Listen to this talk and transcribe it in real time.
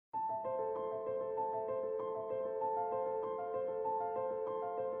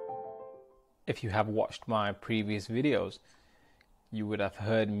If you have watched my previous videos, you would have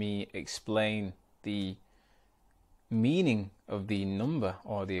heard me explain the meaning of the number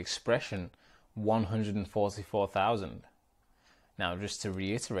or the expression 144,000. Now, just to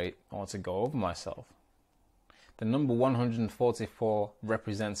reiterate or to go over myself, the number 144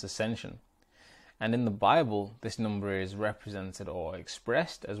 represents ascension. And in the Bible, this number is represented or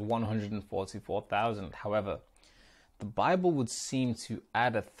expressed as 144,000. However, the Bible would seem to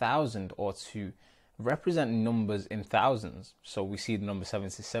add 1,000 or to represent numbers in thousands. So we see the number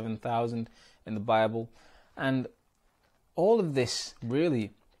 77,000 in the Bible. And all of this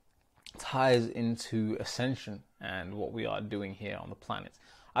really ties into ascension and what we are doing here on the planet.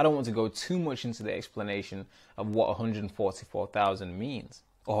 I don't want to go too much into the explanation of what 144,000 means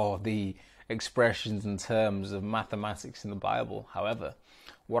or the expressions and terms of mathematics in the Bible. However,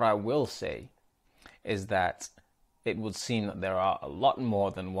 what I will say is that it would seem that there are a lot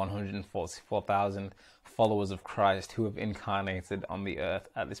more than 144,000 followers of Christ who have incarnated on the earth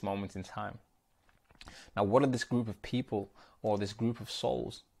at this moment in time. Now, what are this group of people or this group of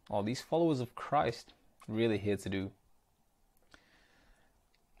souls or these followers of Christ really here to do?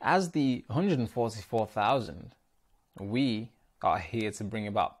 As the 144,000, we are here to bring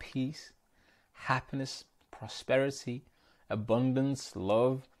about peace, happiness, prosperity, abundance,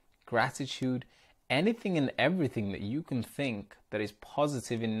 love, gratitude, anything and everything that you can think that is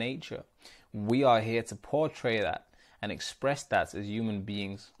positive in nature. We are here to portray that and express that as human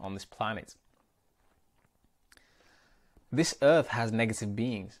beings on this planet. This earth has negative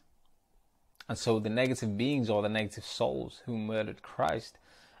beings. And so the negative beings or the negative souls who murdered Christ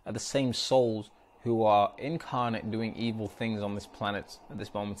are the same souls who are incarnate doing evil things on this planet at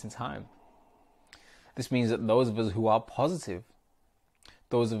this moment in time. This means that those of us who are positive,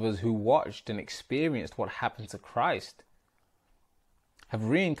 those of us who watched and experienced what happened to Christ, have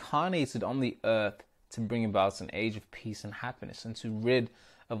reincarnated on the earth to bring about an age of peace and happiness and to rid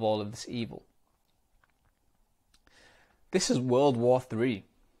of all of this evil. This is World War III.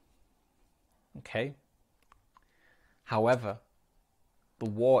 Okay? However, the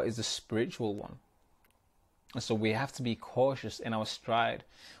war is a spiritual one. And so we have to be cautious in our stride.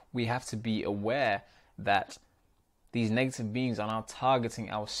 We have to be aware that these negative beings are now targeting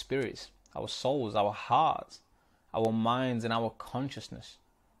our spirits, our souls, our hearts, our minds, and our consciousness.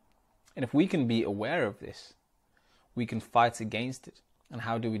 And if we can be aware of this, we can fight against it. And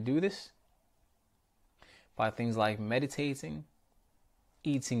how do we do this? By things like meditating,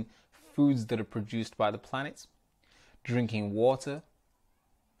 eating foods that are produced by the planet, drinking water,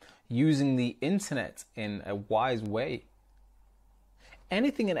 using the internet in a wise way.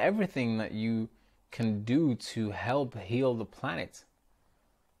 Anything and everything that you can do to help heal the planet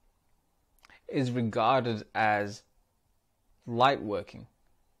is regarded as light working.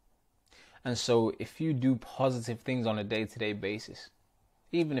 And so if you do positive things on a day-to-day basis,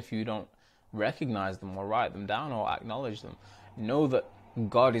 even if you don't recognize them or write them down or acknowledge them, know that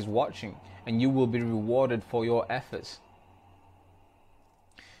God is watching and you will be rewarded for your efforts.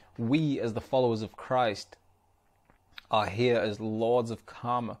 We, as the followers of Christ, are here as lords of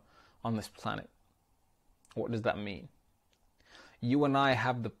karma on this planet. What does that mean? You and I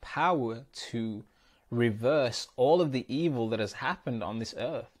have the power to reverse all of the evil that has happened on this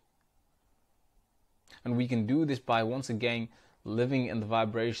earth. And we can do this by, once again, living in the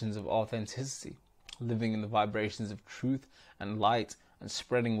vibrations of authenticity, living in the vibrations of truth and light, and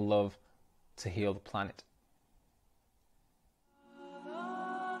spreading love to heal the planet.